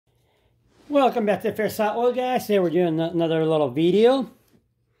Welcome back to Fair Oil, guys. Today we're doing another little video.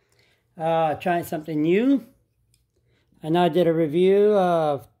 Trying something new. I know I did a review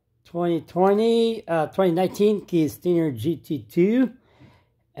of 2019 Kia Stinger GT2.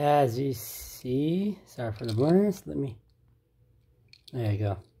 As you see, sorry for the blurriness. There you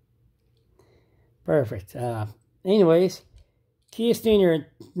go. Perfect. Anyways, Kia Stinger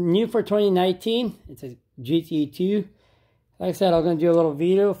new for 2019. It's a GT2. Like I said, I'm going to do a little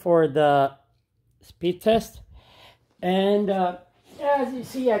video for the speed test. And as you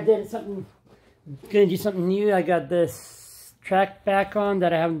see, I did something, going to do something new. I got this track back on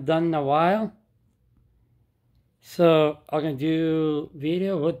that I haven't done in a while. So I'm going to do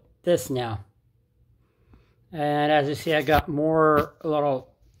video with this now. And as you see, I got more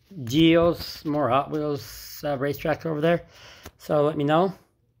little Geos, more Hot Wheels racetrack over there. So let me know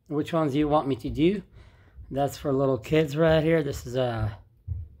which ones you want me to do. That's for little kids right here. This is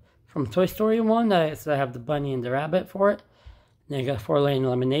from Toy Story 1. So I have the bunny and the rabbit for it. Then I got 4-lane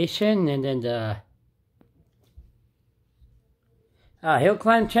elimination. And then the hill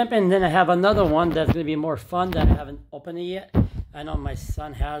climb champion. And then I have another one that's going to be more fun that I haven't opened it yet. I know my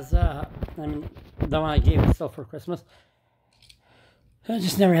son has, the one I gave himself for Christmas. I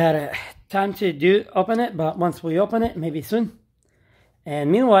just never had a time to open it. But once we open it, maybe soon.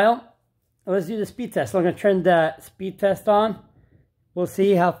 And meanwhile, let's do the speed test. So I'm going to turn the speed test on. We'll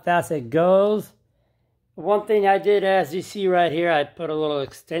see how fast it goes. One thing I did, as you see right here, I put a little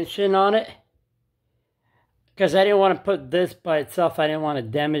extension on it. Because I didn't want to put this by itself. I didn't want to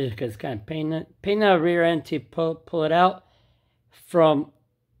damage it because it's kind of pain the rear end to pull it out from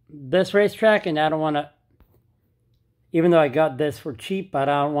this racetrack. And I don't want to, even though I got this for cheap, but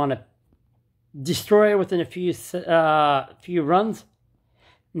I don't want to destroy it within a few runs.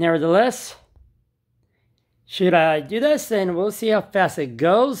 Nevertheless, should I do this, and we'll see how fast it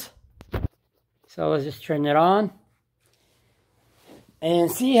goes. So let's just turn it on and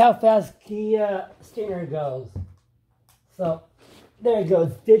see how fast Kia Stinger goes. So there it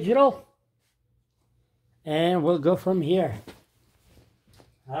goes, digital, and we'll go from here.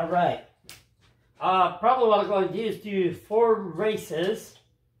 All right. Probably what I'm going to do is do 4 races,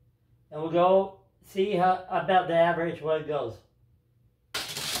 and we'll go see how about the average what it goes.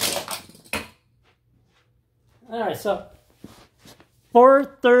 Alright, so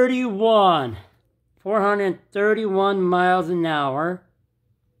 431 miles an hour.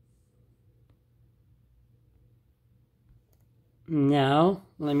 Now,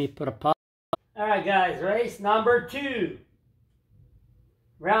 let me put a pause. Alright guys, race number 2.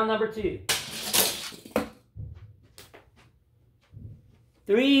 Round number 2.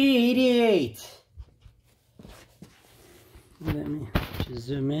 388. Let me just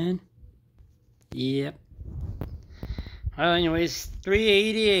zoom in. Yep. Well, anyways,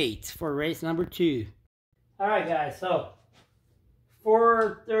 388 for race number 2. Alright guys, so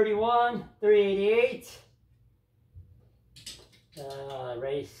 431, 388.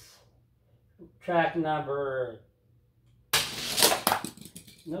 Race track number...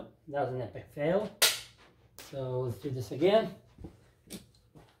 Nope, that was an epic fail. So let's do this again.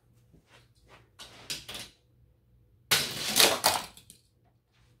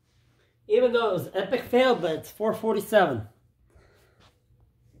 Even though it was epic fail, but it's 447.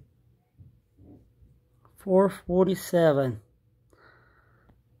 447.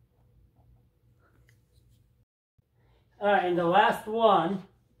 Alright, and the last one,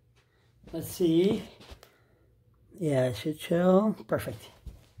 let's see. Yeah, it should show. Perfect.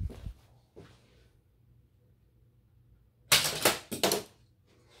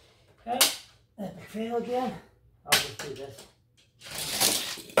 Okay, epic fail again. I'll just do this.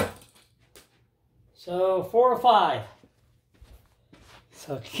 So 405.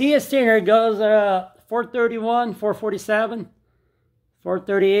 So Kia Stinger goes 431, 447,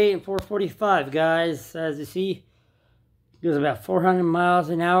 438, and 445, guys. As you see, it goes about 400 miles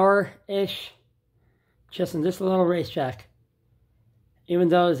an hour-ish, just in this little racetrack. Even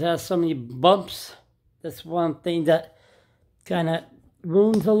though it has so many bumps, that's one thing that kind of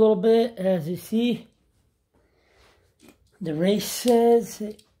ruins a little bit. As you see, the races,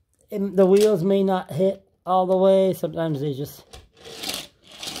 the wheels may not hit all the way. Sometimes they just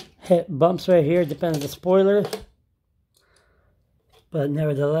hit bumps right here. Depends on the spoiler. But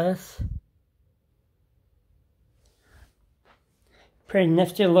nevertheless, pretty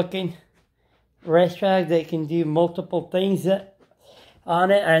nifty looking racetrack. They can do multiple things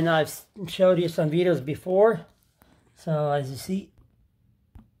on it. I know I've showed you some videos before. So as you see,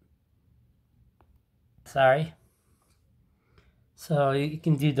 sorry. So you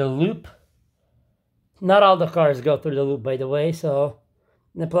can do the loop. Not all the cars go through the loop, by the way. So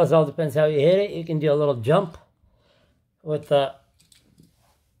And plus, all depends how you hit it. You can do a little jump with a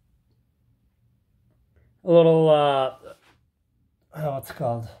little, what's it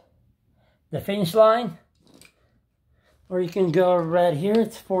called? The finish line. Or you can go right here.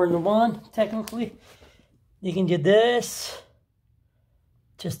 It's 4-in-1, technically. You can do this.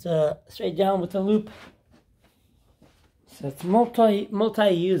 Just straight down with the loop. So it's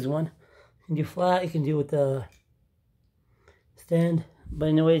multi-use one. You can do flat. You can do with the stand. But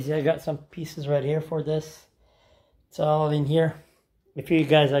anyways, I got some pieces right here for this. It's all in here. If you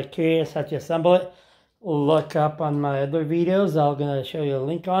guys are curious how to assemble it, look up on my other videos. I'm going to show you a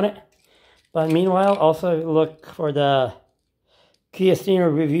link on it. But meanwhile, also look for the Kia Stinger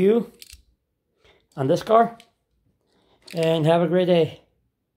review on this car. And have a great day.